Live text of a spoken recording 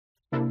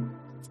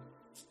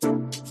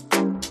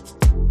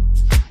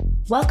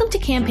Welcome to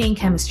Campaign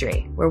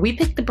Chemistry, where we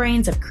pick the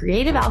brains of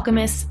creative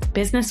alchemists,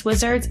 business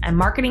wizards, and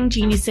marketing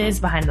geniuses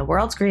behind the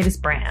world's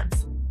greatest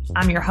brands.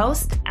 I'm your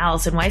host,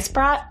 Allison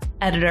Weisbrot,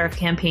 editor of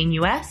Campaign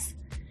US,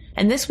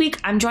 and this week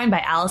I'm joined by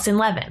Allison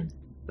Levin,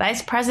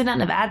 Vice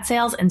President of Ad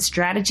Sales and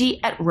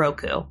Strategy at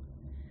Roku.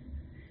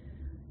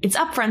 It's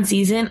upfront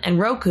season, and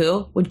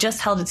Roku, which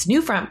just held its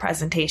NewFront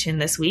presentation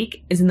this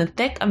week, is in the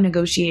thick of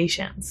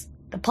negotiations.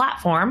 The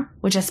platform,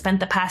 which has spent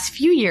the past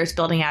few years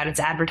building out its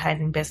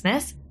advertising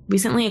business,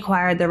 recently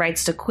acquired the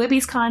rights to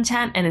Quibi's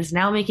content and is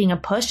now making a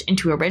push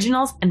into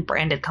originals and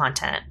branded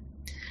content.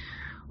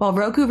 While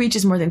Roku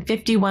reaches more than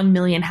 51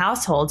 million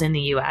households in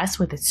the US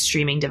with its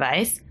streaming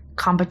device,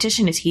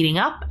 competition is heating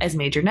up as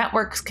major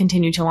networks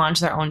continue to launch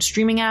their own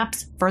streaming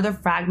apps, further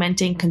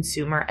fragmenting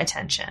consumer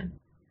attention.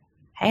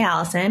 Hey,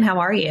 Allison, how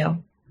are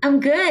you? I'm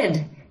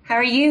good. How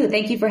are you?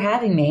 Thank you for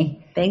having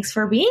me. Thanks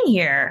for being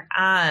here.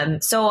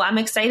 So I'm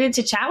excited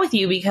to chat with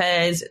you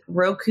because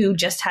Roku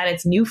just had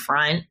its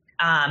NewFront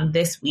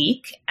this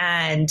week,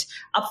 and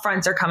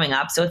upfronts are coming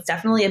up. So it's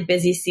definitely a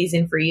busy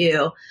season for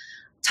you.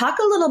 Talk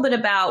a little bit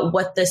about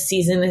what the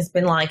season has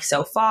been like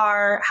so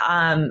far.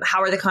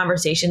 How are the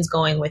conversations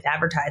going with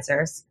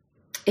advertisers?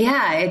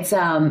 Yeah,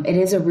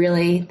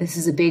 this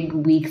is a big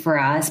week for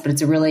us, but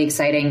it's a really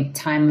exciting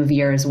time of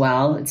year as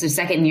well. It's the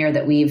second year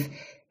that we've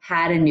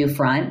had a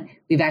NewFront.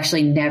 We've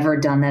actually never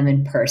done them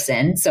in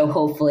person. So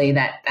hopefully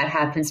that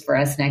happens for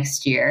us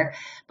next year.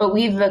 But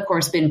we've, of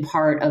course, been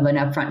part of an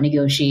upfront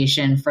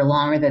negotiation for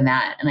longer than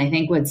that. And I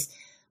think what's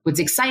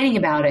exciting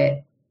about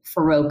it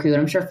for Roku, and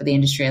I'm sure for the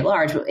industry at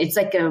large, it's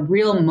like a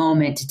real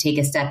moment to take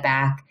a step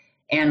back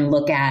and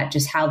look at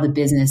just how the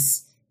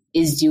business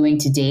is doing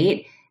to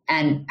date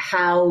and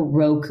how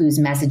Roku's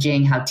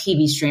messaging, how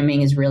TV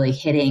streaming is really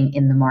hitting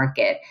in the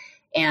market.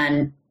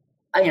 And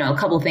a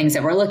couple of things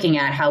that we're looking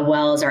at: how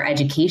well is our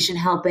education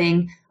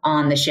helping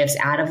on the shifts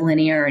out of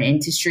linear and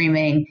into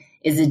streaming?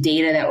 Is the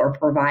data that we're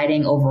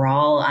providing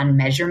overall on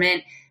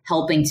measurement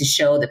helping to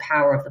show the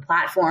power of the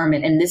platform?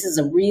 And this is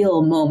a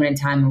real moment in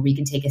time where we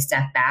can take a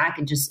step back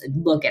and just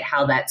look at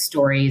how that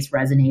story is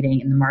resonating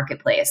in the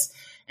marketplace.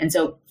 And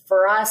so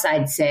for us,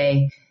 I'd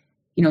say,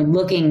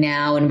 looking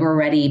now, and we're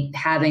already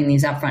having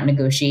these upfront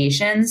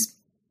negotiations,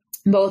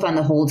 both on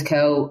the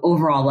holdco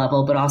overall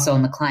level, but also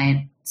on the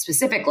client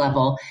specific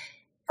level,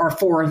 are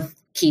four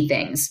key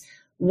things.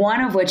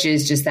 One of which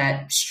is just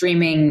that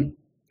streaming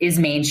is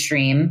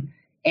mainstream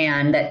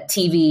and that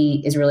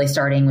TV is really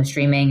starting with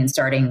streaming and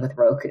starting with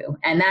Roku.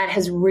 And that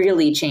has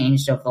really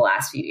changed over the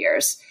last few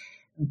years.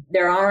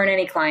 There aren't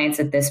any clients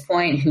at this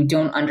point who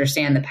don't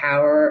understand the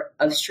power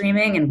of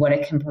streaming and what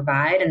it can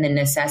provide and the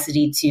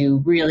necessity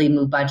to really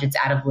move budgets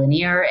out of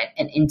linear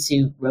and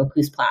into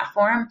Roku's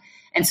platform.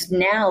 And so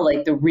now,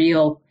 the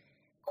real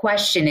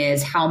question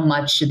is, how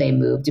much should they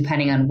move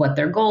depending on what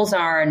their goals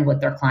are and what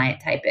their client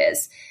type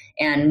is?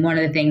 And one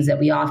of the things that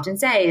we often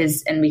say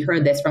is, and we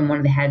heard this from one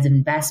of the heads of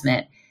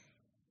investment,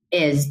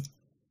 is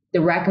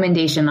the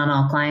recommendation on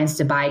all clients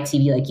to buy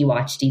TV like you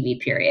watch TV,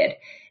 period.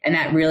 And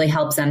that really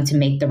helps them to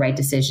make the right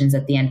decisions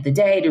at the end of the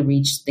day to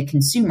reach the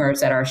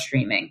consumers that are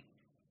streaming.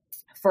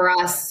 For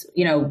us,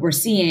 we're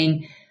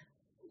seeing,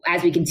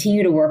 as we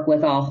continue to work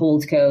with all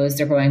holdcos,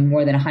 they're growing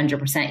more than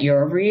 100%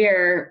 year over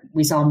year.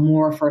 We saw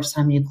more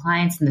first-time new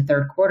clients in the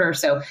third quarter.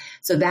 So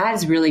that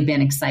has really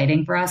been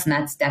exciting for us, and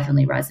that's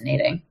definitely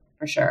resonating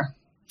for sure.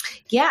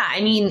 Yeah,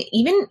 I mean,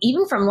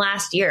 even from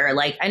last year,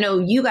 I know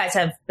you guys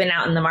have been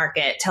out in the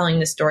market telling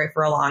this story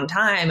for a long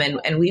time,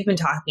 and we've been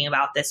talking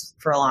about this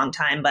for a long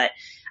time, but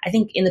I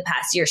think in the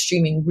past year,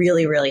 streaming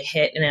really, really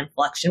hit an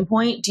inflection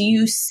point. Do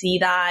you see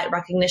that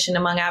recognition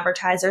among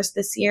advertisers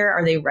this year?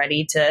 Are they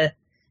ready to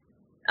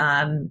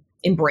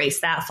embrace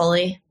that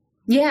fully?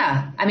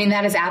 Yeah, I mean,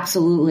 that is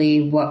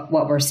absolutely what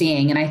we're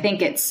seeing. And I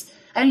think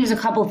there's a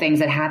couple of things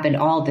that happened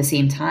all at the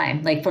same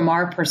time. From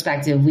our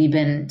perspective, we've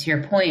been, to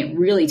your point,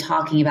 really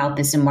talking about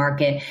this in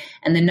market.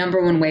 And the number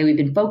one way we've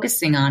been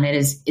focusing on it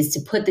is to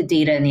put the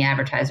data in the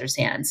advertisers'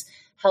 hands,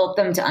 help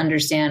them to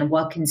understand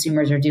what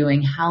consumers are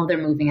doing, how they're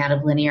moving out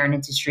of linear and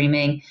into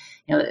streaming.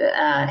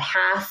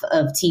 Half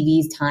of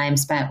TV's time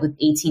spent with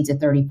 18 to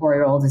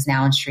 34-year-olds is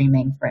now in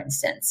streaming, for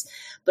instance.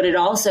 But it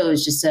also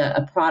is just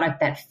a product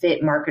that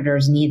fit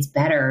marketers' needs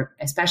better,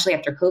 especially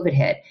after COVID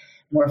hit.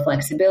 More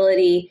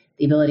flexibility,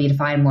 the ability to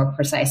find more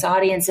precise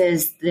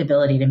audiences, the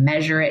ability to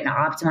measure it and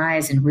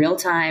optimize in real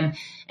time.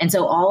 And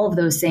so all of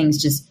those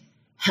things just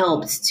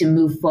helped to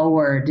move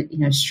forward,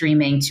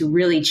 streaming to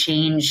really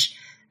change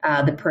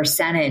the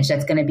percentage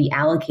that's going to be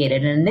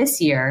allocated. And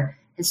this year,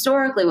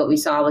 historically, what we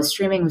saw was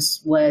streaming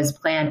was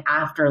planned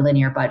after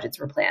linear budgets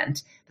were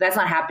planned. But that's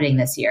not happening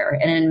this year.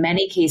 And in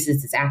many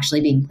cases, it's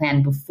actually being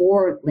planned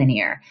before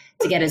linear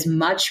to get as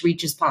much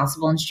reach as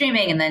possible in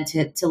streaming and then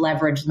to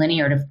leverage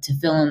linear to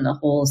fill in the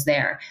holes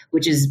there,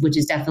 which is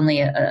definitely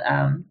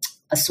a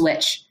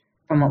switch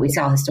from what we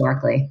saw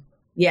historically.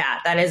 Yeah,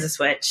 that is a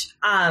switch.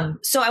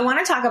 So I want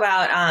to talk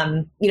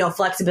about,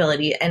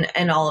 flexibility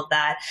and all of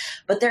that.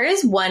 But there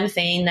is one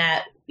thing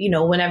that,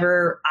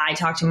 whenever I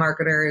talk to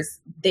marketers,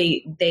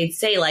 they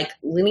say like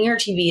linear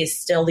TV is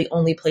still the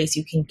only place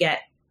you can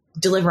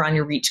deliver on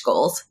your reach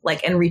goals,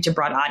 and reach a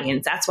broad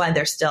audience. That's why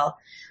they're still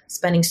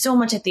spending so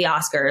much at the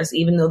Oscars,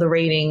 even though the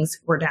ratings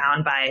were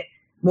down by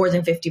more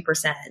than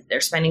 50%. They're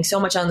spending so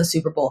much on the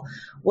Super Bowl.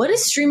 What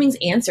is streaming's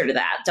answer to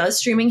that? Does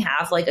streaming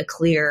have a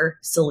clear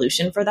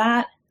solution for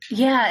that?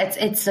 Yeah,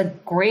 it's a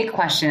great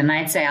question. And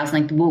I'd say, I was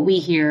like, what we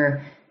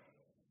hear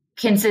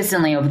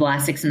consistently over the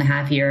last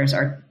 6.5 years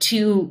are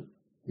two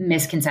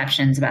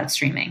misconceptions about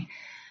streaming.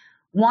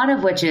 One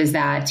of which is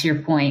that, to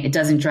your point, it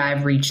doesn't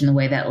drive reach in the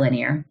way that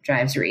linear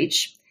drives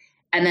reach.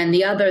 And then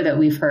the other that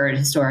we've heard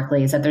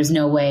historically is that there's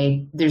no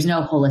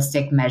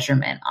holistic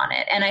measurement on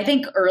it. And I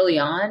think early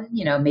on,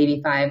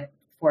 maybe 4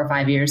 or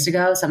 5 years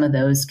ago, some of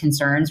those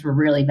concerns were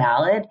really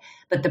valid,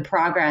 but the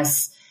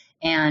progress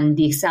and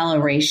the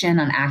acceleration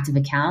on active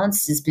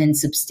accounts has been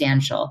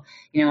substantial.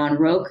 On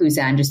Roku's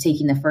end, just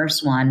taking the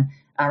first one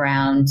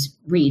around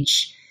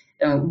reach,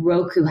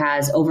 Roku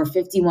has over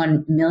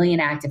 51 million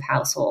active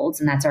households,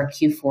 and that's our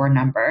Q4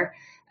 number.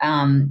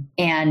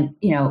 And,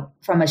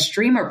 from a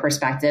streamer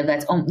perspective,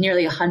 that's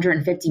nearly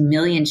 150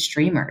 million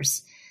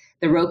streamers.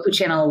 The Roku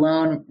channel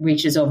alone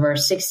reaches over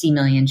 60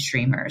 million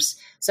streamers.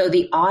 So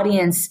the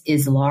audience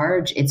is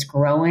large, it's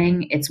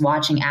growing, it's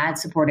watching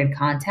ad-supported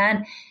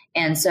content.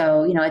 And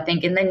so, I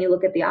think, and then you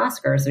look at the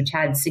Oscars, which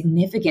had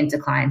significant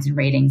declines in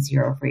ratings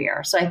year over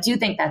year. So I do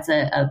think that's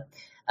a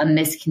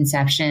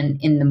misconception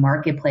in the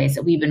marketplace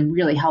that we've been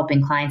really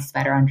helping clients to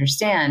better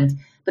understand.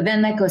 But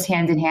then that goes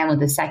hand in hand with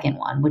the second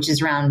one, which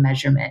is around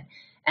measurement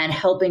and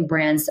helping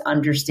brands to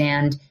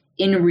understand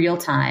in real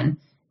time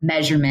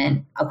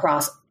measurement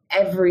across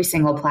every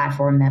single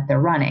platform that they're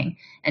running.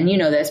 And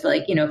this,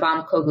 but if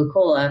I'm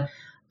Coca-Cola,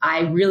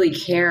 I really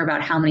care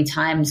about how many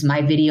times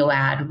my video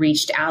ad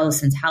reached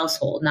Allison's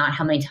household, not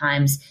how many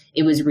times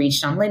it was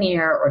reached on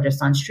linear or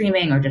just on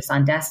streaming or just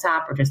on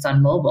desktop or just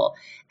on mobile.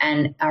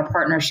 And our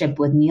partnership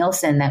with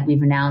Nielsen that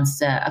we've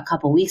announced a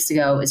couple weeks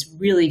ago is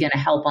really going to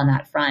help on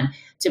that front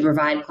to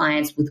provide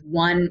clients with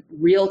one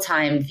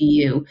real-time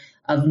view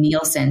of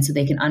Nielsen so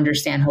they can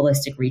understand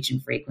holistic reach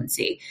and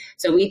frequency.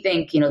 So we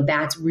think,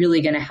 that's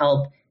really going to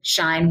help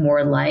shine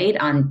more light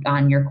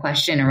on your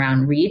question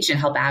around reach and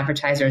help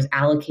advertisers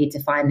allocate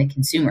to find the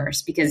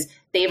consumers because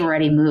they've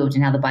already moved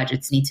and now the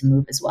budgets need to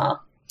move as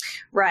well.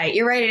 Right.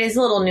 You're right. It is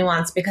a little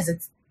nuanced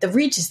because the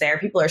reach is there.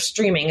 People are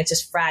streaming. It's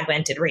just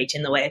fragmented reach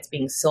in the way it's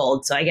being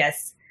sold. So I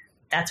guess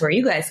that's where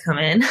you guys come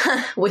in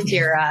with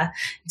your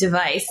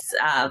device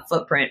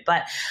footprint.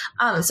 But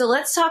so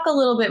let's talk a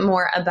little bit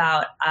more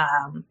about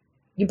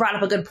you brought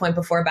up a good point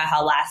before about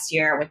how last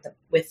year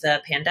with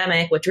the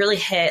pandemic, which really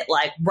hit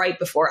right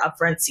before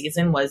upfront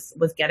season was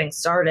getting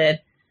started,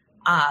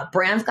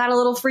 brands got a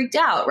little freaked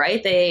out,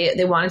 right? They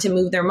wanted to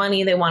move their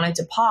money, they wanted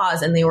to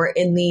pause, and they were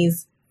in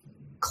these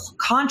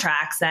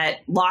contracts that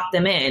locked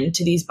them in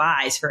to these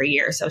buys for a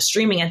year. So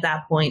streaming at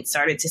that point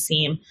started to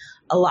seem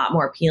a lot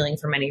more appealing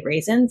for many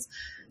reasons.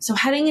 So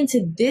heading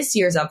into this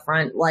year's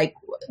upfront,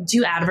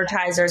 do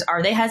advertisers,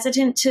 are they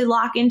hesitant to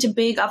lock into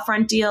big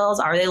upfront deals?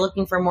 Are they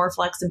looking for more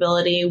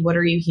flexibility? What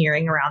are you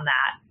hearing around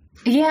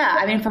that?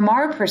 Yeah, from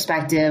our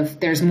perspective,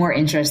 there's more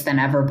interest than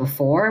ever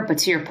before. But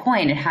to your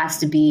point, it has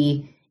to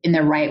be in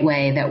the right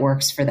way that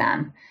works for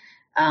them.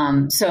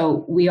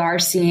 So we are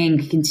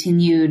seeing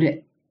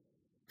continued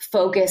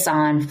focus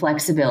on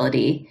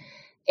flexibility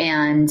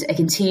and a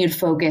continued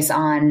focus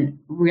on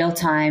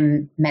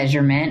real-time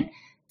measurement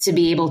to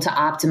be able to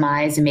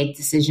optimize and make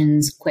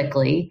decisions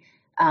quickly.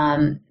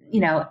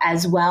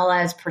 As well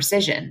as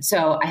precision.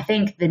 So I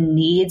think the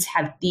needs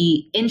have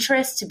the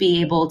interest to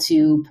be able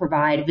to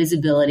provide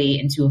visibility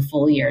into a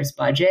full year's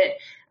budget,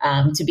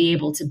 to be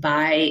able to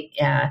buy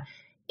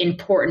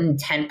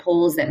important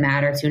tentpoles that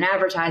matter to an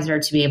advertiser,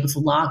 to be able to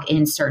lock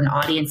in certain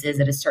audiences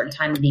at a certain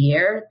time of the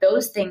year.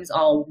 Those things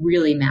all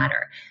really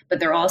matter. But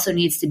there also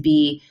needs to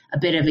be a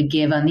bit of a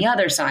give on the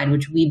other side,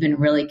 which we've been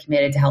really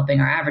committed to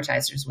helping our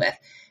advertisers with.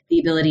 The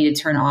ability to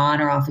turn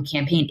on or off a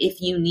campaign if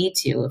you need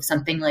to, if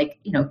something like,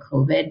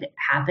 COVID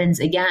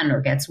happens again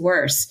or gets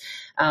worse,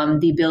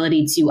 the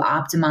ability to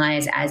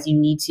optimize as you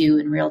need to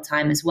in real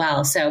time as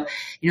well. So,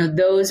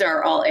 those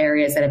are all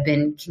areas that have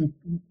been,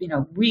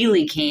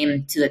 really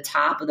came to the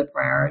top of the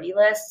priority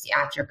list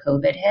after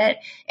COVID hit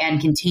and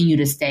continue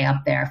to stay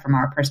up there from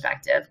our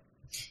perspective.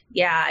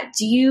 Yeah.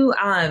 Do you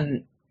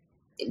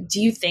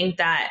think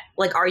that,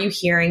 are you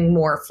hearing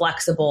more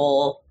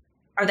flexible?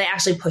 Are they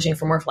actually pushing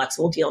for more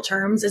flexible deal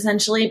terms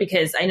essentially?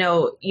 Because I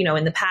know,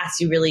 in the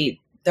past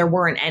there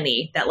weren't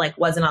any that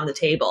wasn't on the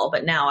table,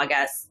 but now I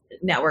guess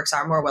networks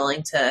are more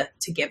willing to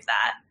give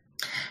that.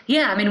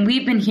 Yeah.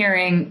 We've been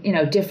hearing,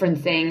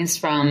 different things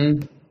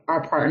from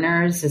our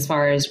partners as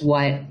far as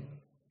what,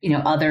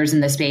 others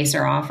in the space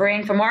are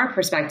offering. From our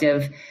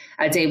perspective,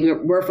 I'd say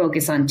we're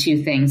focused on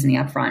two things in the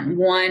upfront.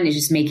 One is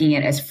just making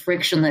it as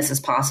frictionless as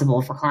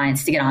possible for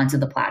clients to get onto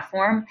the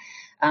platform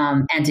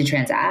and to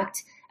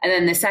transact. And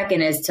then the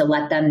second is to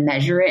let them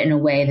measure it in a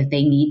way that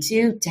they need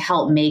to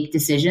help make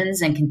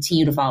decisions and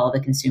continue to follow the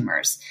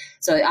consumers.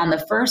 So on the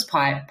first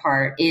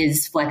part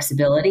is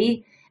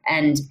flexibility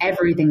and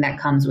everything that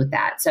comes with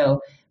that.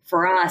 So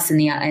for us in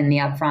the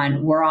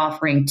upfront, we're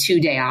offering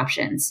 2-day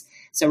options.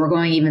 So we're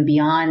going even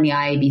beyond the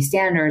IAB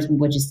standards,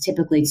 which is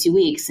typically 2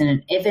 weeks.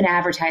 And if an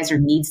advertiser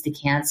needs to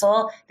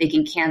cancel, they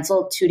can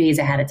cancel 2 days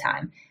ahead of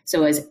time.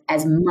 So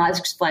as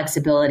much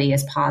flexibility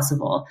as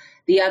possible.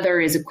 The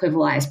other is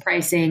equivalized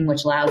pricing,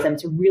 which allows them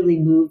to really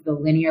move the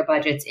linear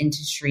budgets into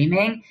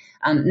streaming.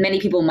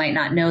 Many people might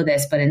not know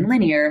this, but in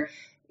linear,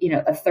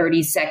 a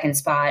 30-second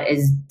spot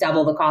is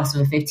double the cost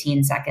of a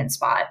 15-second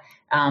spot.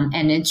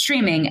 And in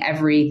streaming,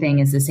 everything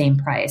is the same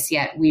price.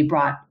 Yet we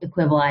brought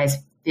equivalized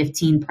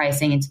 15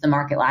 pricing into the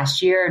market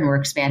last year, and we're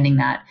expanding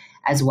that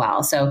as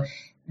well. So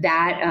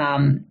that,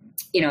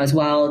 as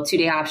well,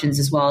 2-day options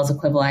as well as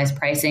equivalized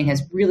pricing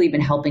has really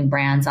been helping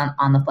brands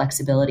on the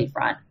flexibility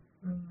front.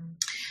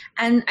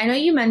 And I know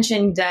you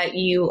mentioned that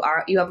you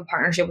have a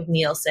partnership with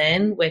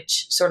Nielsen,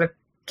 which sort of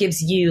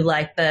gives you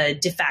like the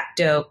de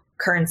facto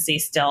currency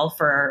still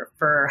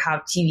for how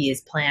TV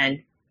is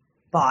planned,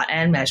 bought,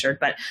 and measured.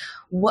 But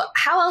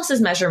how else is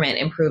measurement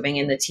improving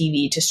in the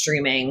TV to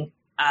streaming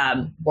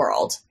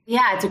world?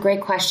 Yeah, it's a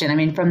great question. I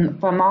mean,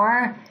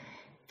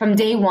 from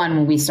day one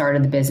when we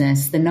started the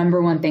business, the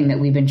number one thing that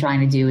we've been trying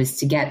to do is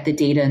to get the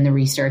data and the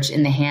research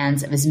in the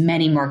hands of as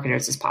many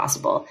marketers as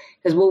possible.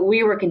 Because what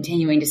we were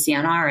continuing to see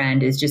on our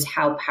end is just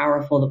how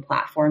powerful the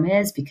platform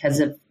is because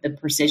of the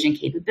precision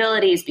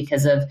capabilities,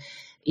 because of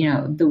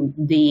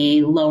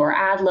the lower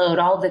ad load,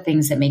 all the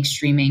things that make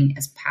streaming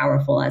as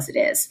powerful as it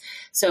is.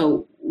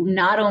 So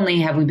not only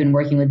have we been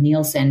working with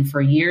Nielsen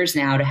for years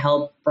now to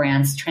help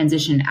brands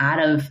transition out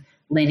of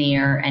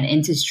linear and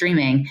into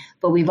streaming,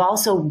 but we've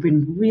also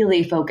been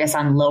really focused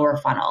on lower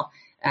funnel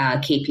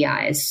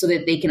KPIs so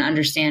that they can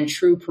understand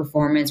true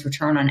performance,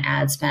 return on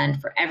ad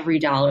spend for every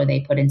dollar they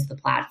put into the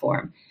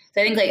platform.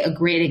 So I think like a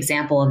great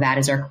example of that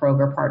is our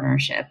Kroger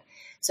partnership.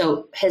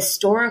 So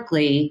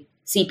historically,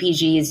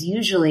 CPGs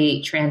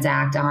usually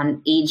transact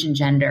on age and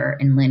gender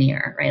in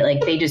linear, right?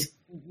 Like they just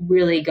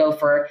really go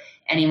for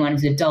anyone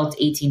who's adult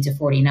 18 to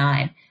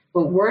 49.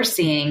 What we're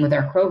seeing with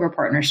our Kroger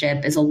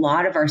partnership is a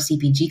lot of our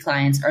CPG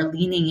clients are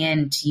leaning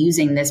into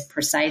using this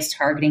precise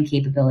targeting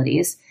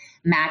capabilities,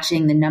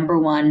 matching the number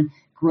one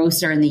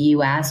grocer in the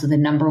US with the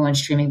number one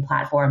streaming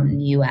platform in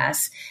the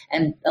US,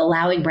 and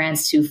allowing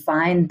brands to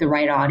find the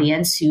right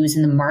audience who's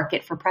in the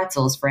market for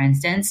pretzels, for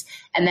instance,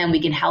 and then we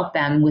can help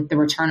them with the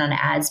return on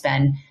ad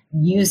spend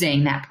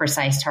using that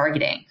precise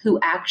targeting, who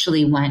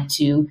actually went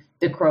to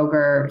the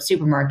Kroger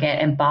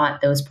supermarket and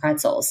bought those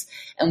pretzels.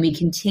 And we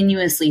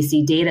continuously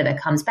see data that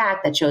comes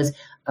back that shows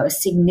a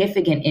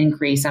significant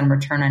increase on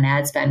return on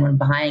ad spend when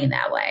buying in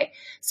that way.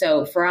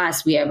 So for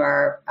us, we have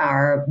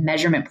our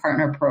measurement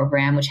partner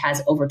program, which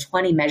has over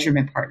 20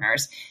 measurement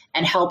partners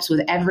and helps with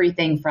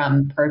everything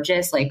from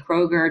purchase like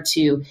Kroger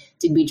to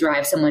did we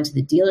drive someone to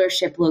the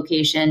dealership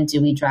location?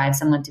 Do we drive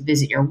someone to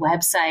visit your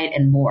website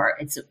and more?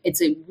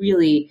 It's a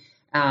really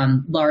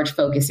large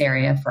focus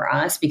area for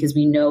us because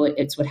we know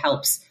it's what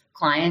helps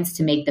clients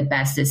to make the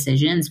best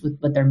decisions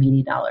with their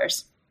media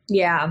dollars.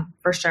 Yeah,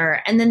 for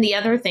sure. And then the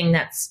other thing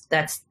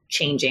that's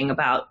changing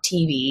about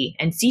TV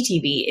and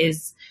CTV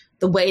is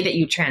the way that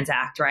you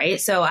transact, right?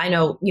 So I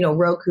know,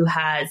 Roku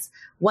has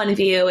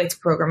OneView, it's a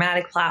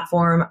programmatic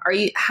platform.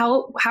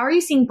 How are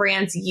you seeing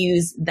brands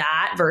use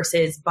that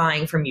versus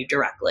buying from you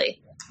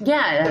directly?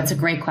 Yeah, that's a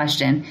great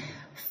question.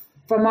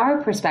 From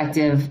our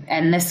perspective,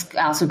 and this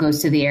also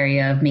goes to the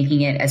area of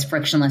making it as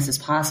frictionless as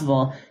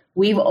possible,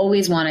 we've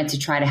always wanted to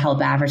try to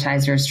help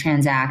advertisers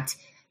transact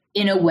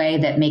in a way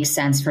that makes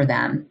sense for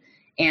them.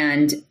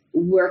 And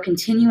we're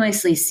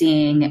continuously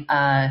seeing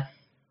an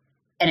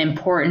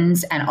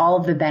importance and all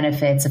of the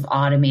benefits of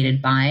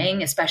automated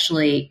buying,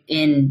 especially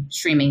in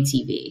streaming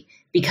TV.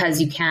 Because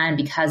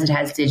it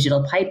has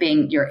digital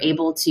piping, you're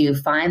able to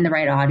find the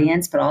right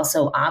audience, but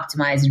also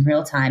optimize in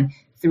real time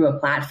through a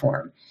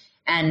platform.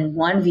 And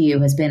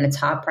OneView has been a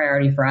top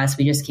priority for us.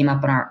 We just came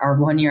up on our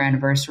 1-year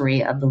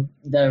anniversary of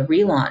the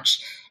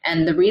relaunch.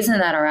 And the reason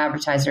that our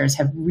advertisers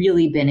have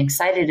really been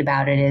excited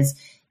about it is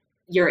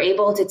you're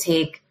able to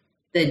take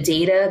the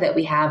data that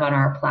we have on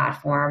our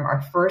platform,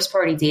 our first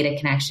party data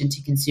connection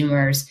to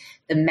consumers,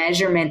 the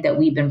measurement that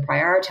we've been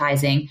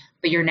prioritizing,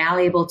 but you're now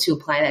able to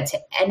apply that to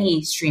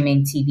any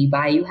streaming TV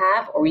buy you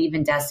have, or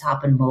even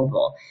desktop and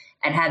mobile.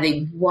 And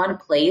having one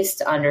place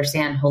to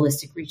understand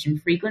holistic reach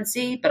and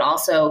frequency, but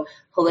also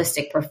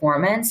holistic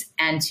performance,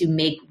 and to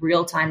make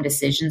real-time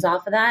decisions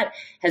off of that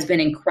has been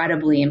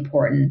incredibly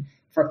important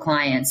for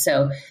clients.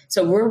 So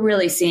we're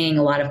really seeing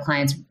a lot of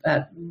clients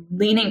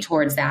leaning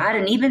towards that,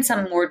 and even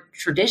some more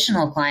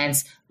traditional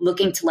clients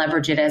looking to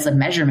leverage it as a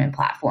measurement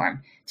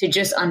platform to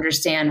just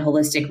understand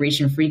holistic reach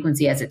and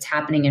frequency as it's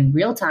happening in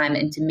real time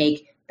and to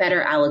make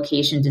better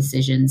allocation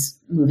decisions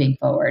moving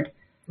forward.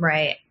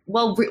 Right.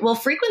 Well,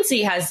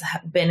 frequency has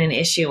been an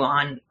issue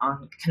on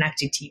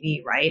connected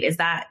TV, right? Is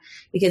that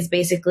because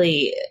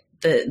basically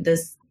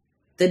the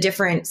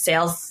different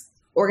sales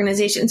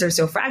organizations are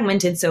so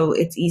fragmented, so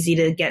it's easy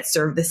to get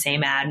served the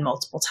same ad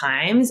multiple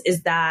times.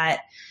 Is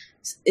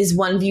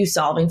OneView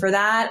solving for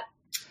that?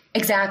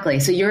 Exactly.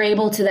 So you're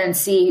able to then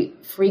see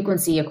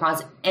frequency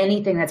across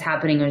anything that's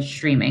happening on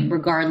streaming,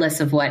 regardless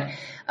of what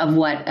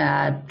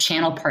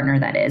channel partner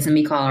that is. And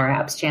we call our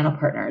apps channel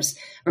partners.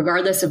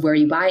 Regardless of where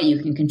you buy it,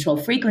 you can control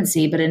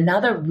frequency. But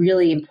another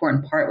really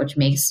important part, which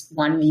makes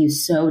OneView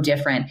so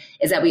different,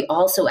 is that we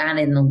also add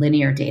in the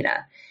linear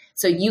data.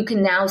 So you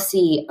can now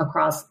see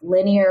across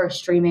linear,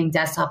 streaming,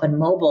 desktop, and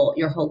mobile,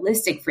 your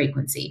holistic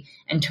frequency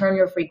and turn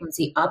your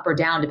frequency up or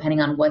down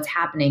depending on what's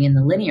happening in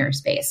the linear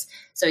space.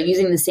 So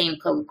using the same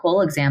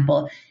Coca-Cola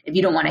example, if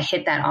you don't want to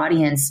hit that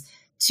audience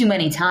too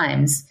many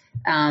times,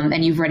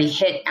 and you've already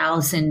hit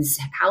Allison's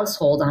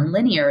household on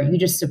linear, you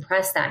just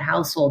suppress that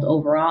household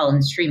overall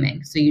in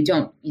streaming. So you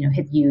don't,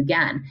 hit you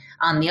again.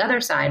 On the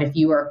other side, if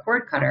you are a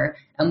cord cutter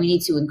and we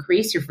need to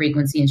increase your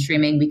frequency in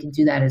streaming, we can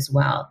do that as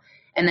well.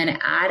 And then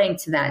adding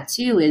to that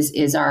too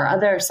is our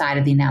other side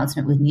of the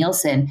announcement with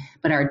Nielsen,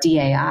 but our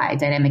DAI,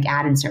 dynamic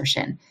ad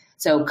insertion.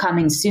 So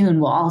coming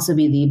soon will also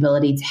be the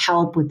ability to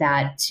help with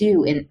that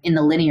too in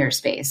the linear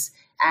space,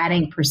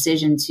 adding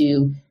precision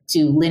to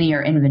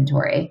linear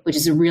inventory, which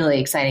is a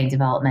really exciting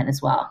development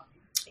as well.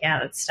 Yeah,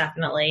 that's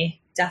definitely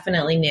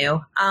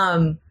new.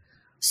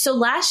 So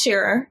last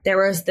year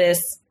there was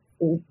this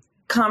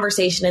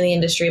conversation in the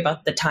industry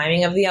about the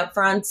timing of the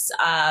upfronts.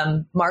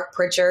 Mark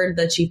Pritchard,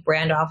 the chief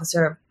brand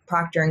officer of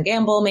Procter &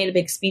 Gamble, made a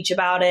big speech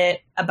about it,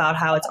 about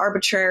how it's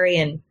arbitrary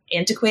and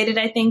antiquated,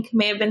 I think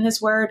may have been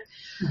his word.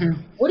 Mm-hmm.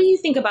 What do you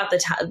think about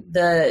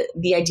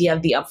the idea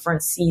of the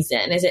upfront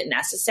season? Is it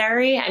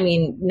necessary? I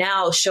mean,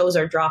 now shows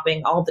are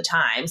dropping all the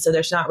time, so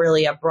there's not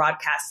really a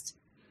broadcast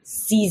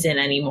season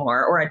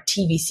anymore or a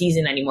TV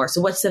season anymore. So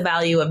what's the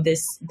value of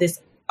this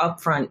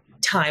upfront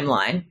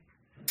timeline?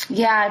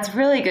 Yeah, it's a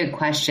really good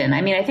question. I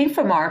mean, I think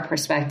from our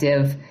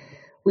perspective,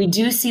 we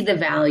do see the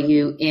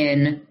value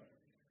in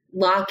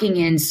locking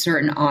in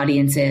certain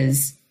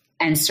audiences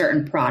and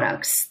certain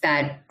products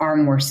that are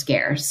more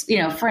scarce.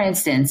 For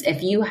instance,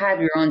 if you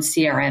have your own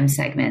CRM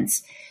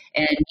segments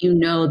and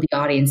the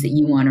audience that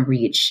you want to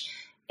reach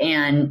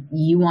and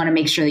you want to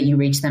make sure that you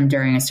reach them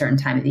during a certain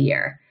time of the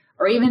year,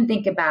 or even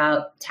think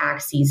about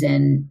tax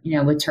season,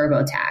 with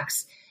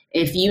TurboTax.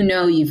 If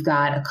you've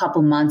got a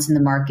couple months in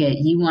the market,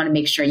 you want to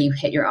make sure you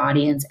hit your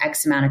audience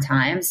X amount of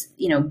times,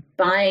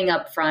 buying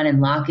up front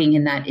and locking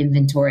in that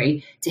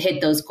inventory to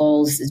hit those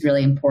goals is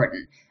really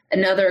important.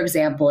 Another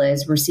example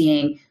is we're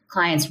seeing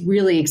clients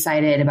really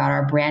excited about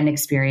our brand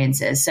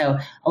experiences. So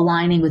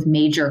aligning with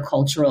major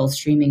cultural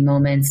streaming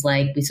moments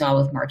like we saw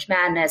with March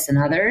Madness and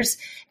others.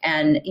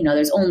 And,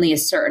 there's only a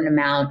certain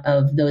amount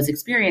of those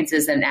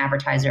experiences that an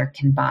advertiser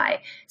can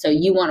buy. So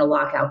you want to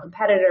lock out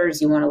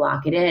competitors, you want to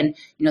lock it in,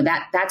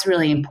 that's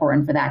really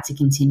important for that to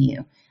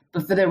continue.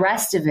 But for the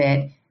rest of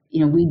it,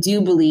 we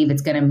do believe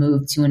it's going to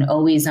move to an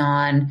always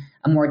on,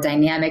 a more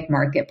dynamic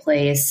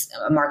marketplace,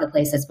 a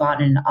marketplace that's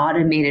bought in an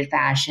automated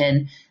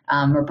fashion,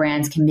 where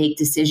brands can make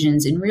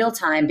decisions in real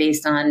time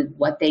based on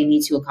what they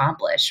need to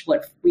accomplish,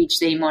 what reach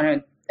they want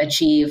to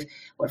achieve,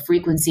 what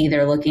frequency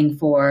they're looking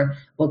for,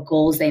 what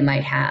goals they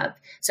might have.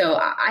 So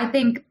I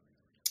think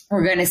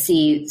we're going to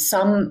see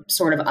some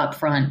sort of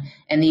upfront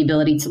and the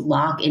ability to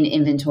lock in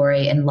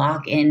inventory and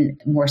lock in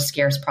more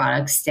scarce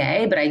products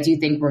stay. But I do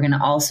think we're going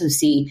to also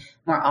see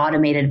more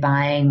automated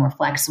buying, more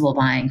flexible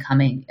buying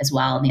coming as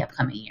well in the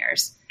upcoming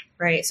years.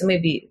 Right. So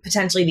maybe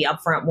potentially the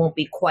upfront won't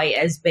be quite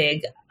as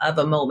big of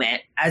a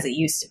moment as it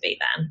used to be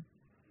then.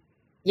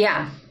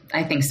 Yeah,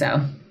 I think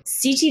so.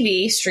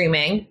 CTV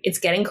streaming, it's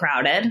getting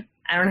crowded.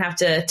 I don't have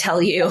to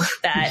tell you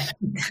that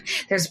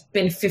there's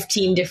been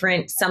 15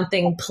 different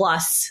something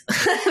plus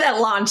that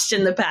launched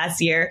in the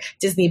past year.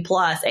 Disney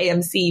Plus,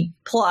 AMC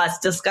Plus,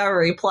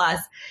 Discovery Plus,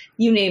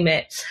 you name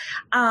it.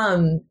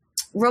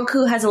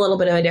 Roku has a little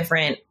bit of a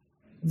different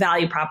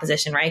value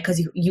proposition, right?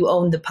 Because you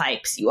own the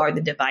pipes, you are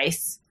the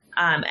device.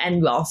 And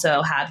you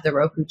also have the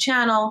Roku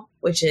channel,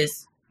 which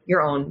is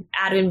your own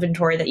ad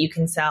inventory that you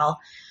can sell.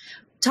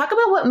 Talk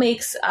about what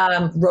makes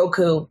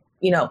Roku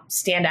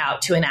stand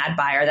out to an ad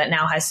buyer that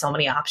now has so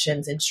many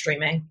options in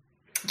streaming.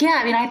 Yeah,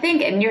 I mean, I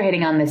think, and you're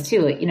hitting on this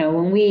too,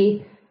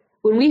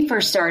 when we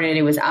first started,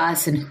 it was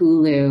us and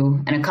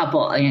Hulu and a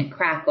couple,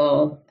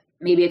 Crackle,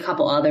 maybe a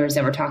couple others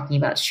that were talking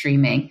about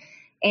streaming.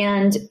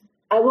 And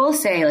I will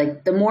say,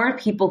 the more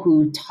people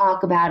who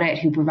talk about it,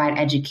 who provide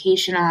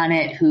education on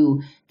it,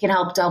 who can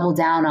help double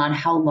down on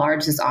how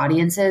large this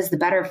audience is, the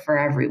better for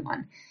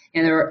everyone.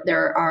 And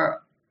there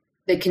are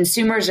the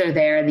consumers are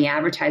there and the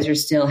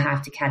advertisers still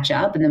have to catch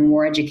up. And the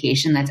more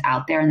education that's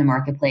out there in the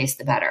marketplace,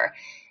 the better.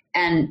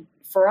 And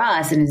for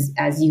us, and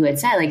as you had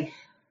said,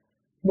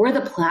 we're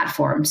the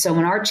platform. So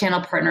when our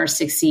channel partners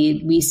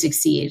succeed, we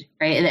succeed,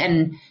 right?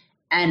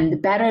 And the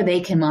better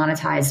they can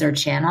monetize their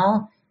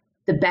channel,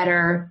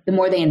 the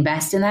more they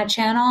invest in that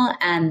channel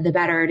and the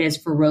better it is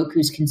for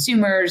Roku's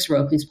consumers,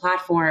 Roku's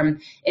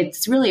platform.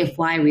 It's really a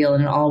flywheel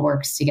and it all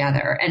works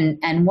together.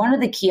 And one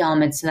of the key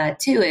elements to that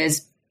too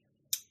is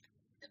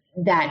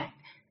that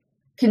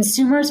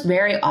consumers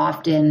very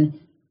often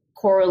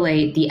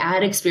correlate the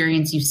ad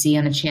experience you see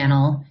on a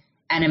channel,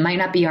 and it might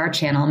not be our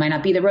channel, it might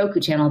not be the Roku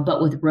channel,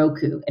 but with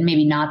Roku, and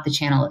maybe not the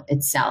channel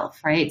itself,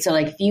 right? So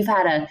like if you've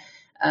had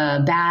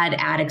a bad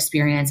ad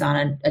experience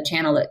on a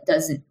channel that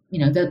doesn't,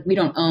 that we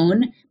don't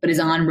own, but is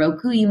on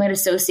Roku, you might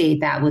associate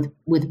that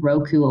with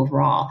Roku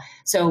overall.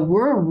 So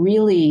we're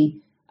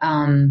really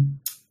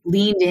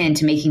leaned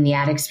into making the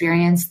ad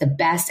experience the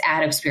best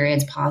ad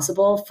experience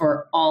possible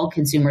for all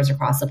consumers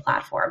across the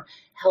platform.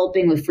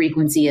 Helping with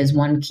frequency is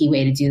one key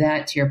way to do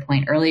that, to your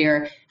point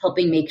earlier,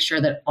 helping make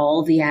sure that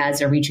all the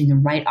ads are reaching the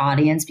right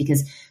audience,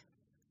 because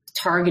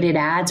targeted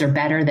ads are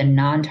better than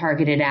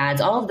non-targeted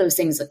ads. All of those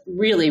things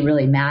really,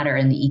 really matter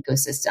in the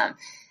ecosystem.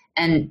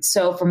 And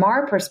so from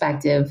our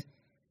perspective,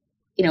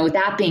 with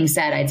that being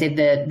said, I'd say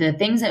the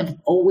things that have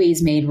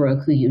always made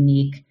Roku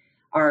unique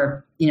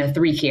are,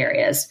 three key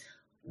areas.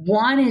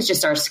 One is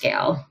just our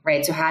scale,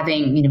 right? So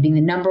having, being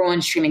the number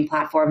one streaming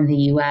platform in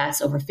the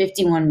US, over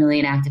 51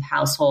 million active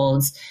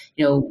households,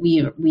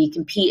 we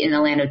compete in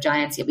the land of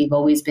giants, yet we've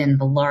always been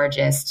the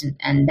largest,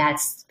 and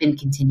that's been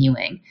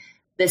continuing.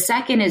 The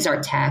second is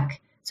our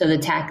tech. So the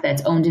tech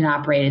that's owned and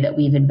operated that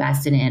we've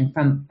invested in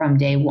from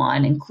day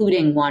one,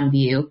 including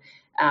OneView,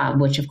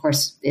 which of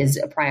course is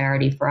a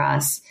priority for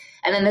us.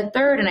 And then the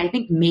third, and I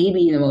think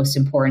maybe the most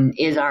important,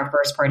 is our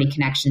first party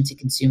connection to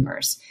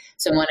consumers.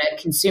 So when a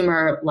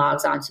consumer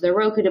logs onto their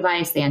Roku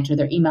device, they enter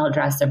their email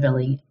address, their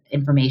billing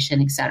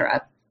information, et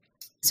cetera.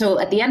 So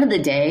at the end of the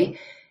day,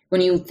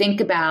 when you think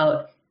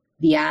about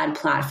the ad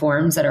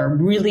platforms that are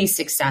really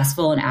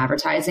successful in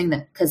advertising,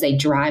 because they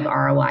drive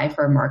ROI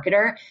for a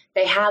marketer,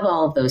 they have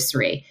all of those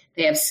three.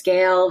 They have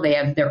scale, they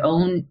have their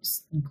own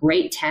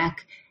great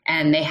tech,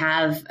 and they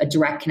have a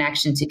direct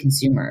connection to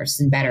consumers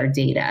and better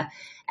data.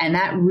 And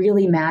that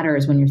really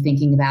matters when you're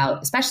thinking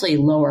about especially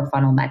lower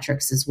funnel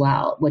metrics as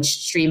well, which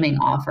streaming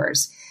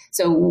offers.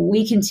 So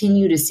we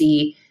continue to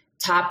see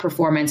top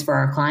performance for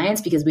our clients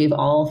because we have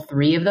all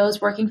three of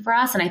those working for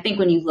us. And I think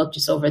when you look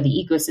just over the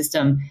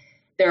ecosystem,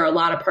 there are a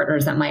lot of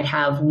partners that might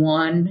have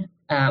one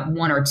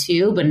or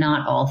two, but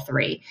not all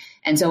three.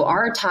 And so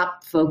our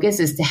top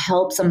focus is to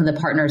help some of the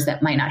partners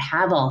that might not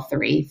have all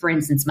three, for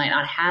instance, might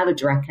not have a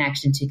direct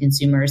connection to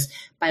consumers,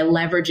 by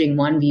leveraging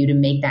OneView to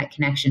make that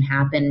connection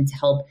happen and to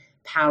help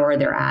power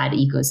their ad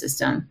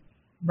ecosystem.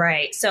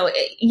 Right. So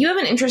you have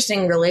an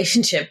interesting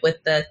relationship with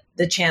the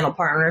channel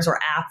partners or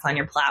apps on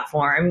your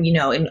platform.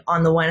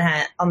 On the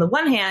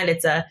one hand,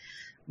 it's a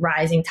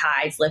rising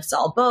tides lifts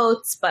all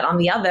boats, but on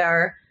the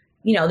other,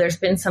 there's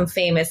been some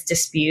famous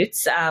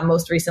disputes.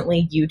 Most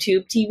recently,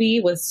 YouTube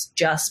TV was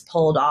just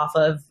pulled off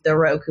of the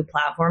Roku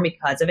platform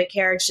because of a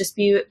carriage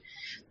dispute.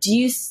 Do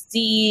you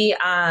see,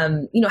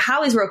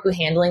 how is Roku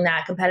handling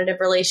that competitive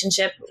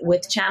relationship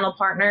with channel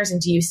partners? And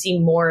do you see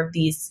more of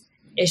these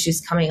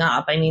issues coming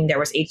up? I mean, there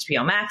was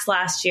HBO Max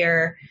last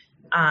year.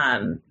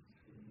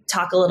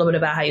 Talk a little bit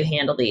about how you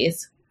handle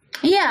these.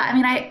 Yeah, I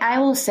mean, I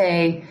will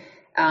say,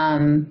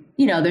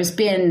 there's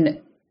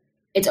been,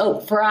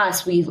 for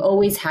us, we've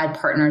always had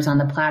partners on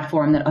the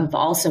platform that have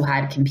also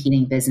had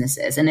competing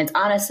businesses. And it's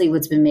honestly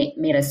what's been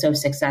made us so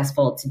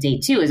successful to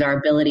date too, is our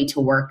ability to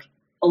work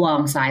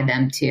alongside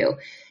them too.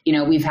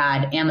 We've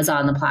had Amazon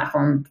on the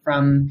platform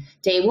from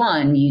day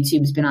one.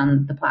 YouTube's been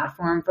on the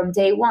platform from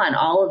day one.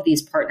 All of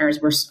these partners,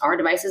 our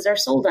devices are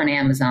sold on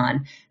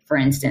Amazon, for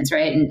instance,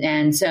 right?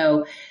 And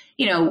so,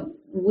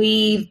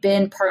 we've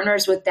been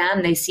partners with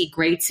them. They see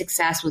great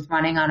success with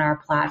running on our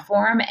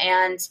platform.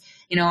 And,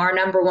 our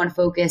number one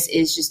focus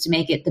is just to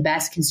make it the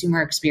best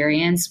consumer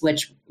experience,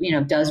 which,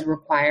 does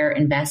require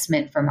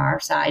investment from our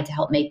side to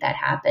help make that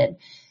happen.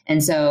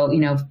 And so,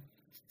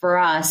 for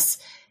us,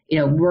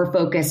 we're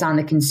focused on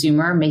the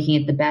consumer,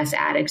 making it the best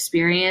ad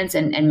experience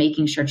and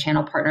making sure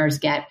channel partners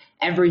get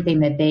everything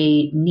that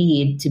they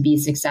need to be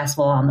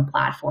successful on the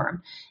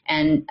platform.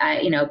 And,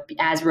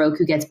 as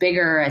Roku gets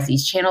bigger, as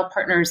these channel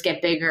partners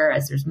get bigger,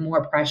 as there's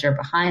more pressure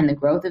behind the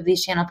growth of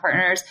these channel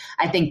partners,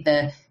 I think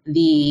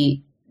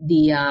the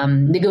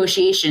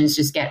negotiations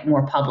just get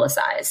more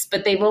publicized.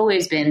 But they've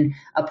always been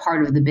a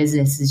part of the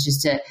business, is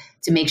just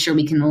to make sure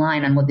we can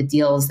align on what the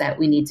deals that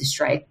we need to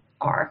strike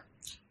are.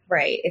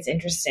 Right. It's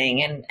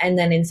interesting. And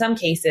then in some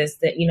cases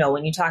that,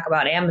 when you talk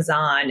about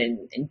Amazon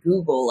and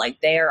Google,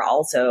 like they're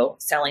also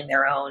selling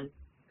their own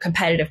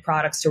competitive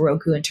products to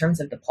Roku in terms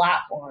of the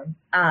platform.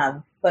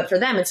 But for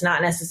them, it's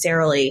not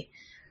necessarily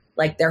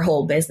like their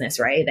whole business,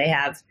 right?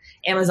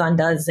 Amazon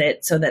does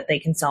it so that they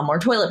can sell more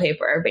toilet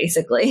paper,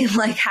 basically.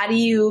 Like, how do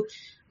you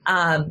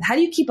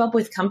keep up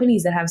with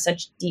companies that have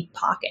such deep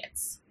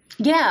pockets?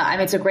 Yeah, I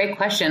mean, it's a great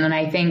question. And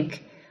I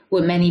think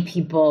what many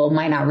people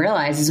might not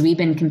realize is we've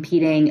been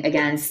competing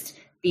against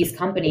these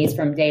companies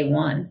from day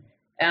one.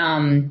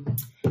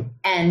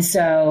 And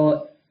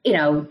so,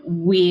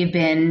 we've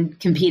been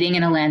competing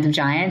in a land of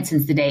giants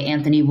since the day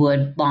Anthony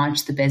Wood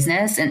launched the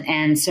business.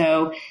 And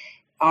so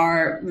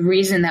our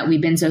reason that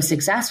we've been so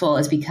successful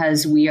is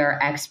because we are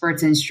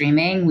experts in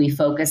streaming. We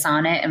focus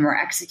on it and we're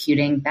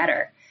executing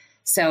better.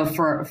 So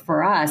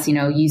for us,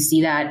 you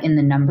see that in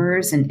the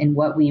numbers and in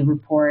what we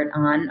report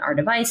on our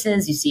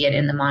devices. You see it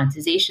in the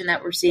monetization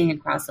that we're seeing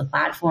across the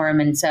platform.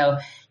 And so,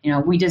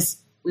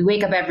 we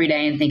wake up every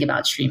day and think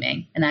about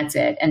streaming, and that's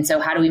it. And so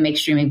how do we make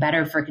streaming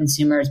better for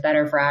consumers,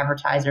 better for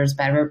advertisers,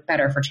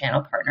 better for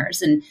channel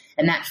partners? And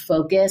that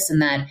focus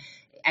and that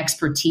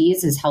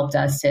expertise has helped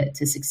us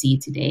to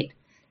succeed to date.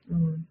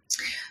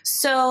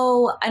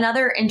 So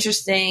another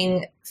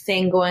interesting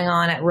thing going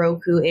on at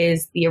Roku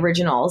is the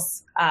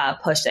originals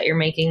push that you're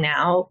making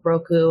now.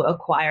 Roku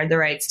acquired the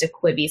rights to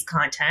Quibi's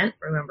content.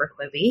 Remember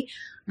Quibi?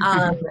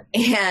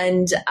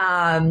 And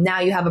now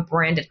you have a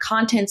branded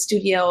content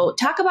studio.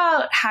 Talk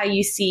about how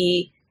you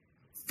see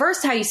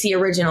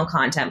original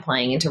content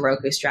playing into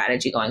Roku's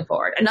strategy going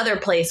forward. Another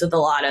place with a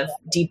lot of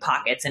deep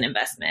pockets and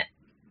investment.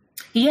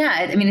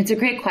 Yeah, I mean, it's a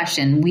great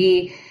question.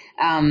 We,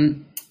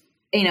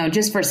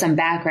 just for some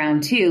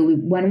background too,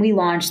 when we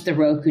launched the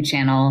Roku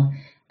channel,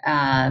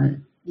 a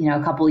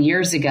couple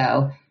years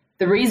ago,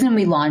 the reason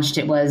we launched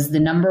it was the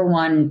number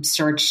one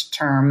search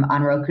term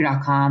on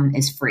Roku.com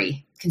is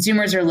free.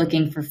 Consumers are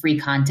looking for free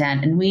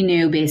content. And we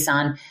knew based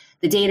on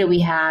the data we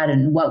had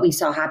and what we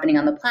saw happening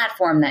on the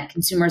platform that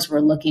consumers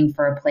were looking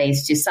for a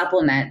place to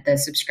supplement the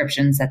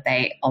subscriptions that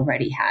they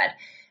already had.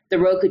 The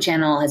Roku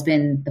channel has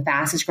been the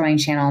fastest growing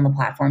channel in the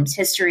platform's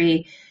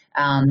history,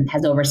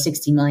 has over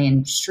 60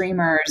 million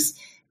streamers.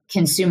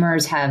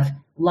 Consumers have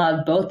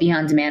loved both the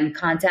on-demand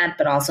content,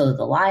 but also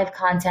the live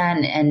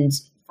content. And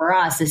for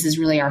us, this is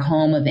really our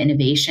home of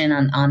innovation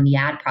on the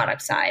ad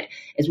product side.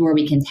 It's where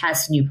we can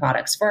test new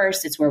products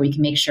first. It's where we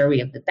can make sure we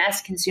have the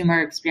best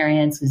consumer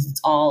experience because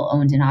it's all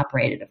owned and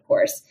operated, of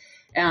course.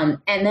 And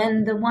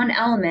then the one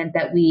element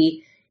that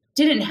we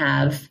didn't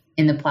have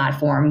in the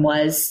platform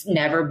was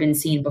never been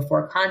seen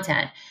before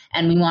content.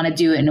 And we want to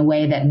do it in a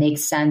way that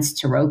makes sense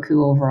to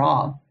Roku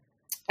overall.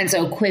 And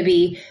so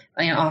Quibi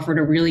offered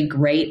a really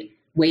great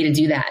way to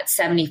do that.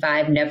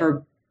 75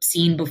 never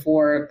seen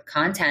before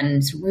content.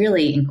 It's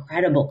really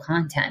incredible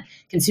content.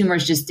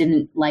 Consumers just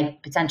didn't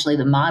like potentially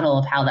the model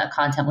of how that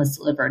content was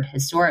delivered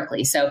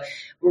historically. So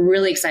we're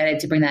really excited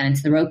to bring that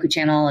into the Roku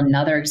channel.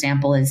 Another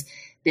example is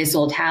This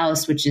Old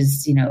House, which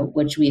is,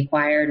 which we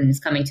acquired and is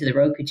coming to the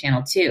Roku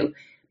channel too.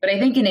 But I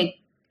think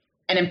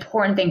an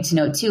important thing to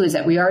note too is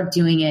that we are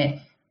doing it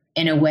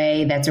in a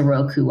way that's a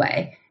Roku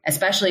way,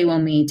 especially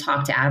when we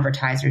talk to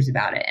advertisers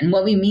about it. And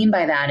what we mean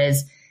by that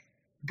is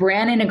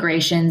brand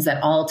integrations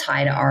that all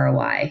tie to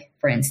ROI,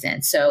 for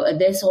instance. So a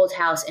This Old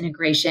House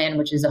integration,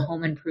 which is a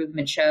home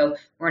improvement show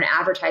where an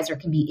advertiser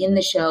can be in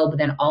the show, but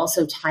then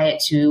also tie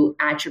it to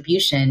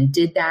attribution.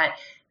 Did that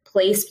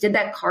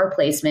car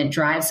placement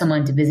drive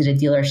someone to visit a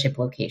dealership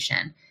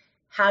location?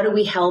 How do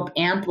we help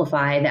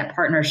amplify that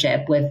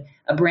partnership with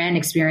a brand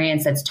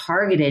experience that's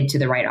targeted to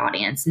the right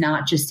audience,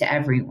 not just to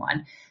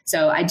everyone?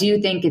 So I do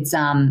think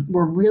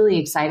we're really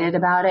excited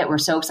about it. We're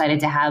so excited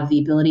to have the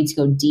ability to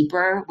go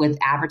deeper with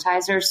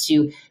advertisers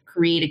to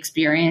create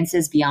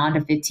experiences beyond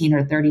a 15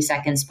 or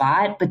 30-second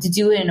spot, but to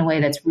do it in a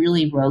way that's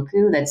really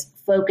Roku, that's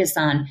focused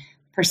on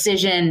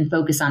precision,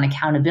 focused on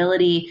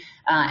accountability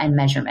and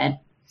measurement.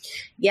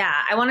 Yeah,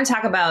 I want to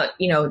talk about,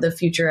 the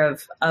future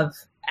of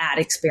ad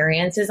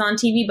experiences on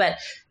TV, but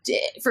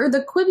for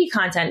the Quibi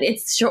content,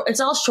 it's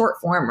all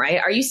short form, right?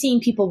 Are you seeing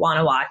people want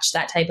to watch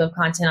that type of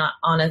content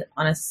on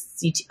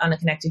a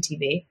connected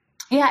TV?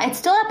 Yeah, it's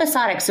still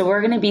episodic, so we're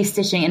going to be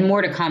stitching, and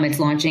more to come. It's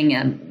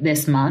launching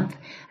this month.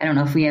 I don't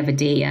know if we have a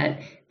date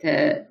yet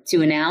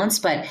to announce,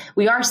 but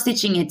we are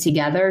stitching it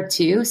together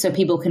too, so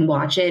people can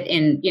watch it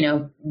and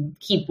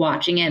keep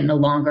watching it in a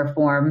longer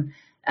form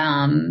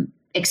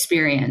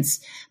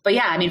experience. But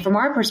yeah, I mean, from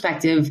our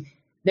perspective,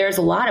 there's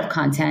a lot of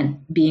content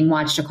being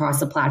watched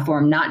across the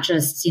platform, not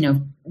just,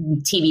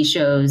 TV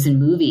shows and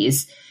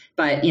movies,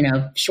 but,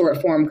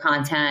 short form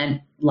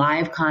content,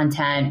 live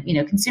content.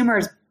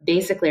 Consumers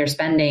basically are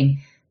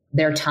spending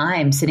their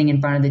time sitting in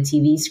front of the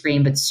TV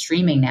screen, but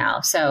streaming now.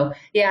 So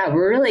yeah,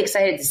 we're really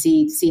excited to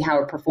see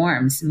how it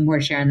performs, and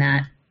we're sharing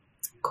that.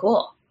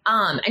 Cool.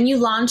 And you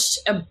launched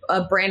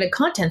a branded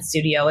content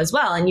studio as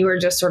well. And you were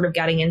just sort of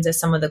getting into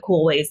some of the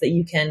cool ways that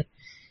you can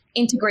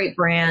integrate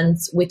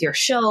brands with your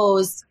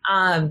shows.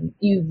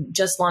 You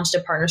just launched a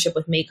partnership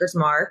with Maker's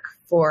Mark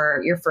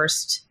for your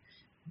first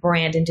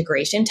brand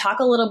integration. Talk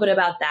a little bit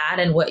about that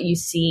and what you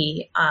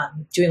see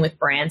doing with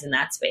brands in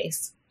that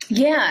space.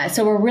 Yeah,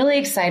 so we're really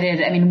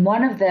excited. I mean,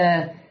 one of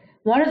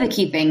the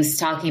key things,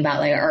 talking about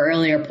like our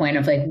earlier point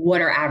of like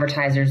what are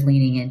advertisers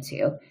leaning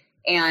into.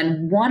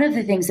 And one of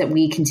the things that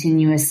we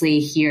continuously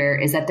hear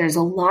is that there's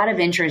a lot of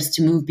interest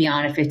to move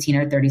beyond a 15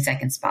 or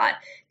 30-second spot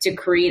to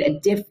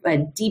create a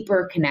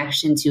deeper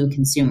connection to a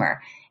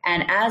consumer.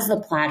 And as the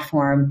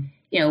platform,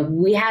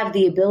 we have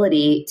the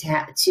ability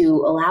to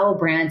allow a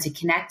brand to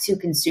connect to a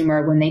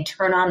consumer when they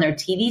turn on their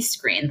TV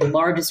screen, the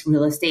largest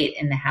real estate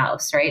in the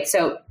house, right?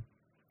 So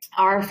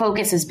our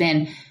focus has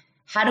been,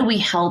 how do we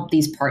help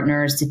these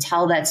partners to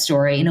tell that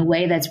story in a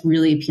way that's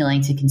really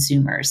appealing to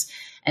consumers?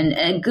 And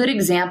a good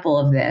example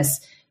of this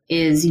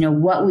is,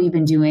 what we've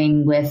been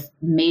doing with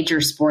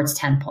major sports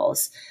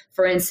tentpoles.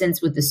 for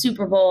instance, with the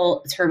Super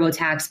Bowl,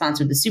 TurboTax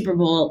sponsored the Super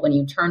Bowl. When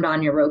you turned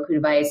on your Roku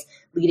device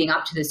leading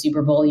up to the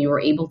Super Bowl, you were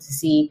able to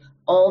see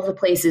all of the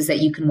places that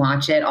you can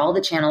watch it, all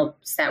the channels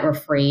that were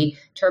free.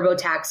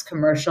 TurboTax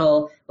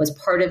commercial was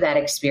part of that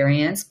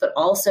experience, but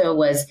also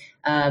was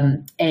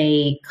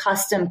a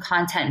custom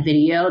content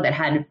video that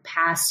had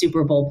past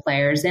Super Bowl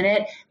players in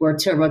it, where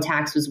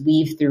TurboTax was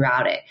weaved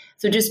throughout it.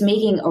 So just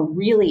making a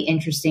really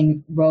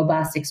interesting,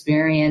 robust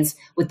experience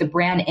with the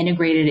brand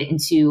integrated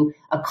into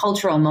a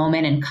cultural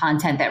moment and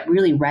content that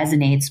really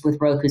resonates with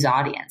Roku's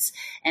audience.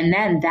 And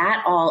then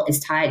that all is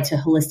tied to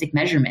holistic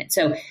measurement.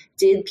 So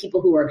did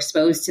people who were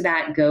exposed to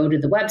that go to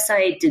the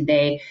website? Did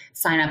they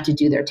sign up to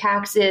do their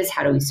taxes?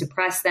 How do we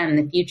suppress them in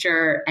the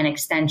future? And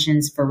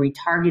extensions for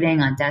retargeting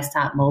on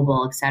desktop,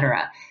 mobile, et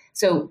cetera.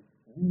 So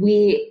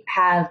we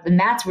have, and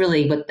that's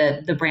really what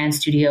the brand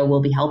studio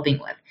will be helping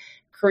with.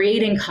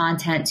 Creating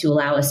content to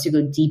allow us to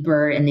go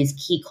deeper in these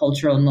key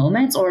cultural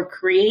moments, or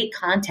create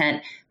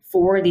content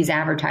for these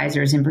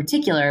advertisers in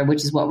particular,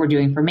 which is what we're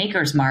doing for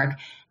Maker's Mark,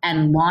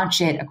 and launch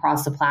it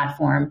across the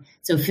platform.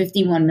 So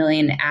 51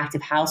 million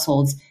active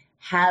households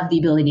have the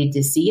ability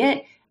to see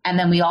it. And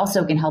then we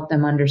also can help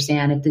them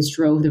understand if this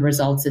drove the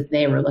results that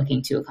they were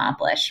looking to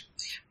accomplish.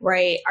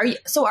 Right.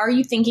 Are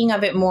you thinking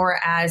of it more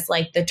as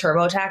like the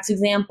TurboTax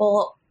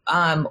example?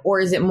 Or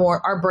is it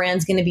more, are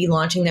brands going to be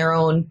launching their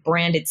own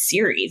branded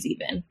series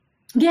even?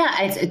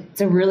 Yeah,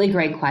 it's a really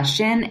great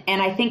question.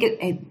 And I think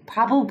it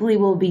probably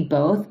will be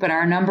both. But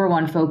our number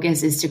one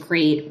focus is to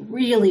create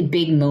really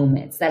big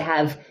moments that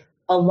have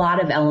a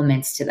lot of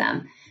elements to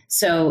them.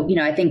 So,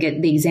 I think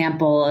the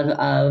example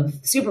of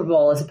Super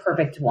Bowl is a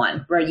perfect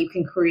one, where you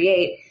can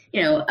create,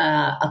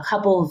 a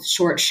couple of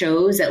short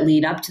shows that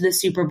lead up to the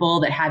Super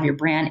Bowl that have your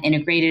brand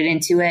integrated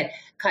into it,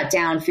 cut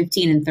down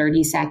 15 and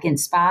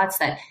 30-second spots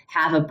that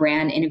have a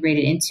brand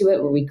integrated into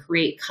it, where we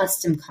create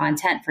custom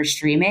content for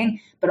streaming,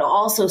 but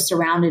also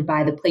surrounded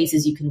by the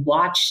places you can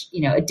watch,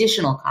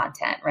 additional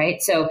content, right?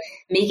 So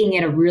making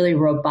it a really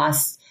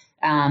robust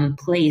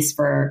place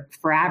for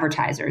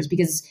advertisers,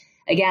 because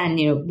again,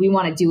 we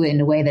want to do it in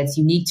a way that's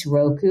unique to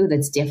Roku,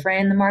 that's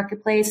different in the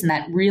marketplace, and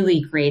that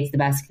really creates the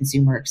best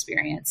consumer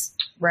experience.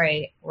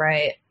 Right.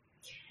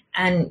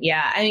 And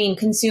yeah, I mean,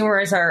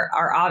 consumers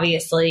are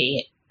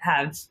obviously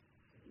have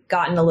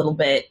gotten a little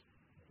bit,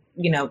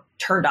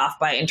 turned off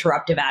by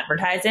interruptive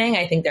advertising.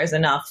 I think there's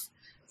enough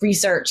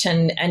research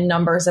and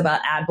numbers about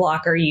ad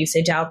blocker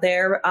usage out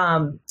there.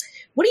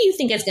 What do you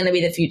think is going to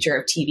be the future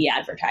of TV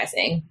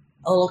advertising?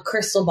 A little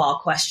crystal ball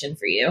question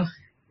for you.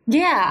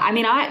 Yeah, I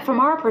mean, from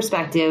our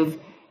perspective,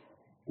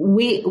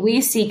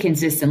 we see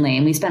consistently,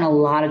 and we spend a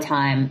lot of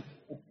time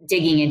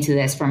digging into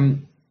this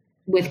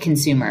with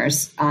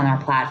consumers on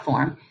our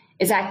platform,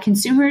 is that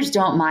consumers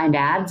don't mind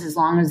ads as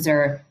long as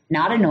they're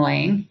not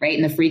annoying, right?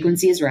 And the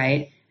frequency is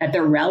right, that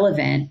they're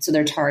relevant, so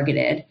they're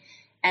targeted,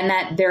 and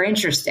that they're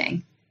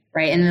interesting,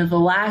 right? And then the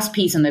last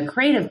piece, and the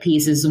creative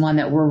piece, is the one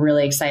that we're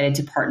really excited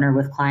to partner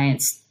with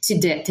clients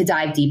to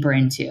dive deeper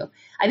into.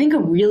 I think a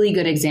really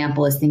good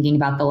example is thinking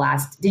about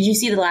did you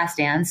see The Last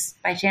Dance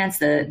by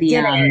chance? I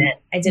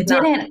did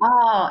not.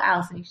 Oh,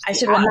 Allison, I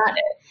should watch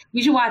it.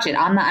 You should watch it.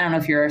 I don't know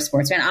if you're a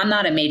sports fan. I'm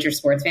not a major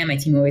sports fan. My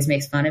team always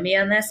makes fun of me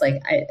on this.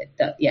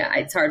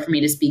 It's hard for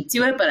me to speak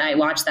to it, but I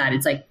watched that.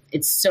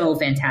 It's so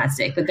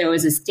fantastic. But there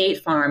was a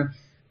State Farm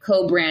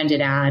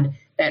co-branded ad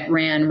that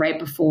ran right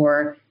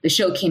before the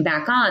show came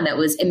back on.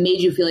 It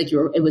made you feel like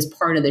it was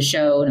part of the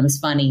show, and it was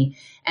funny.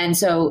 And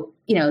so,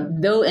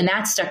 and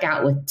that stuck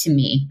out to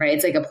me, right?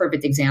 It's like a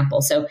perfect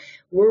example. So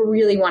we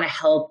really want to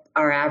help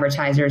our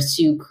advertisers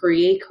to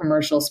create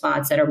commercial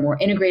spots that are more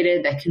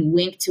integrated, that can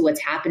link to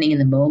what's happening in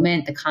the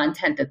moment, the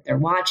content that they're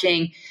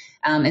watching.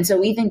 And so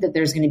we think that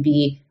there's going to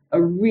be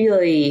a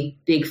really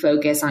big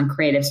focus on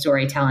creative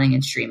storytelling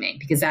and streaming,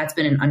 because that's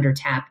been an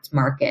undertapped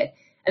market.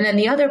 And then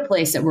the other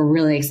place that we're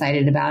really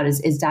excited about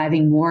is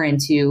diving more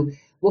into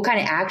what kind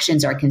of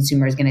actions are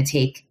consumers going to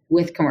take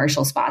with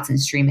commercial spots and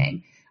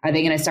streaming. Are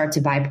they going to start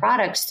to buy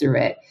products through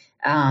it?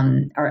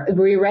 Or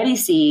we already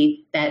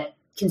see that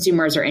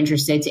consumers are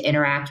interested to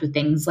interact with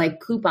things like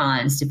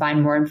coupons to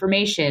find more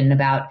information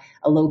about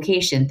a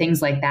location,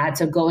 things like that.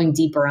 So going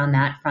deeper on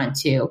that front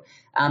too.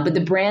 But the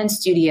brand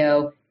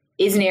studio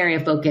is an area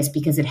of focus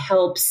because it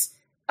helps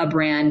a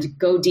brand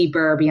go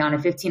deeper beyond a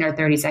 15 or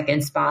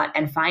 30-second spot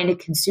and find a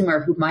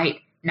consumer who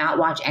might not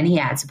watch any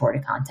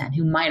ad-supported content,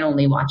 who might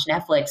only watch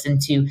Netflix, and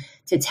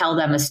to tell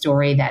them a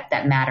story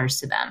that matters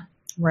to them.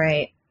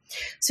 Right.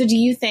 So do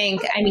you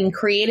think,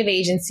 creative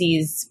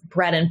agencies'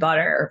 bread and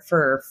butter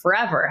for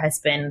forever has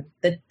been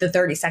the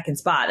 30-second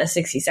spot, the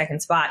 60-second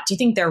spot. Do you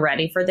think they're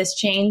ready for this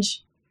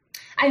change?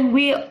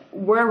 We're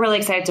really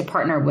excited to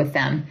partner with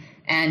them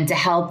and to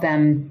help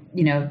them,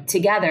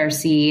 together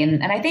see.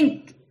 And I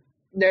think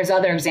there's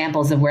other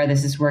examples of where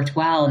this has worked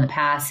well in the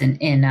past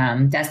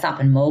in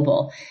desktop and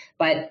mobile.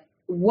 But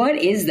what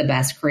is the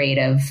best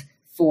creative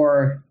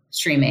for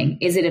streaming?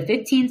 Is it a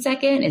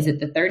 15-second? Is it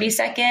the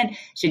 30-second?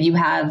 Should you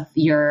have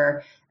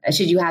your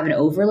Should you have an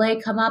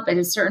overlay come up at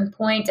a certain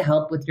point to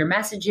help with your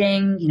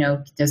messaging?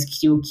 Does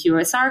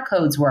QSR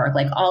codes work?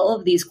 Like all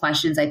of these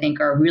questions, I think,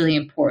 are really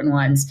important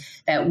ones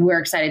that we're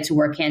excited to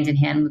work hand in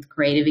hand with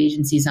creative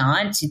agencies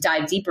on to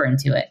dive deeper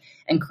into it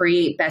and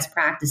create best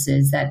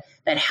practices that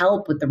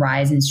help with the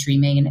rise in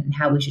streaming and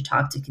how we should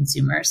talk to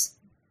consumers.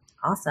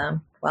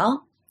 Awesome.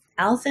 Well,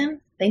 Allison,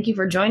 thank you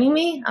for joining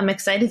me. I'm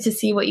excited to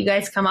see what you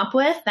guys come up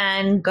with,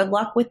 and good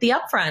luck with the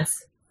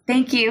upfronts.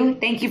 Thank you.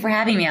 Thank you for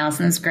having me,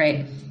 Allison. It's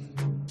great.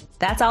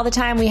 That's all the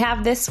time we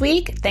have this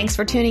week. Thanks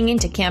for tuning in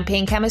to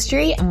Campaign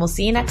Chemistry, and we'll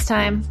see you next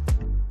time.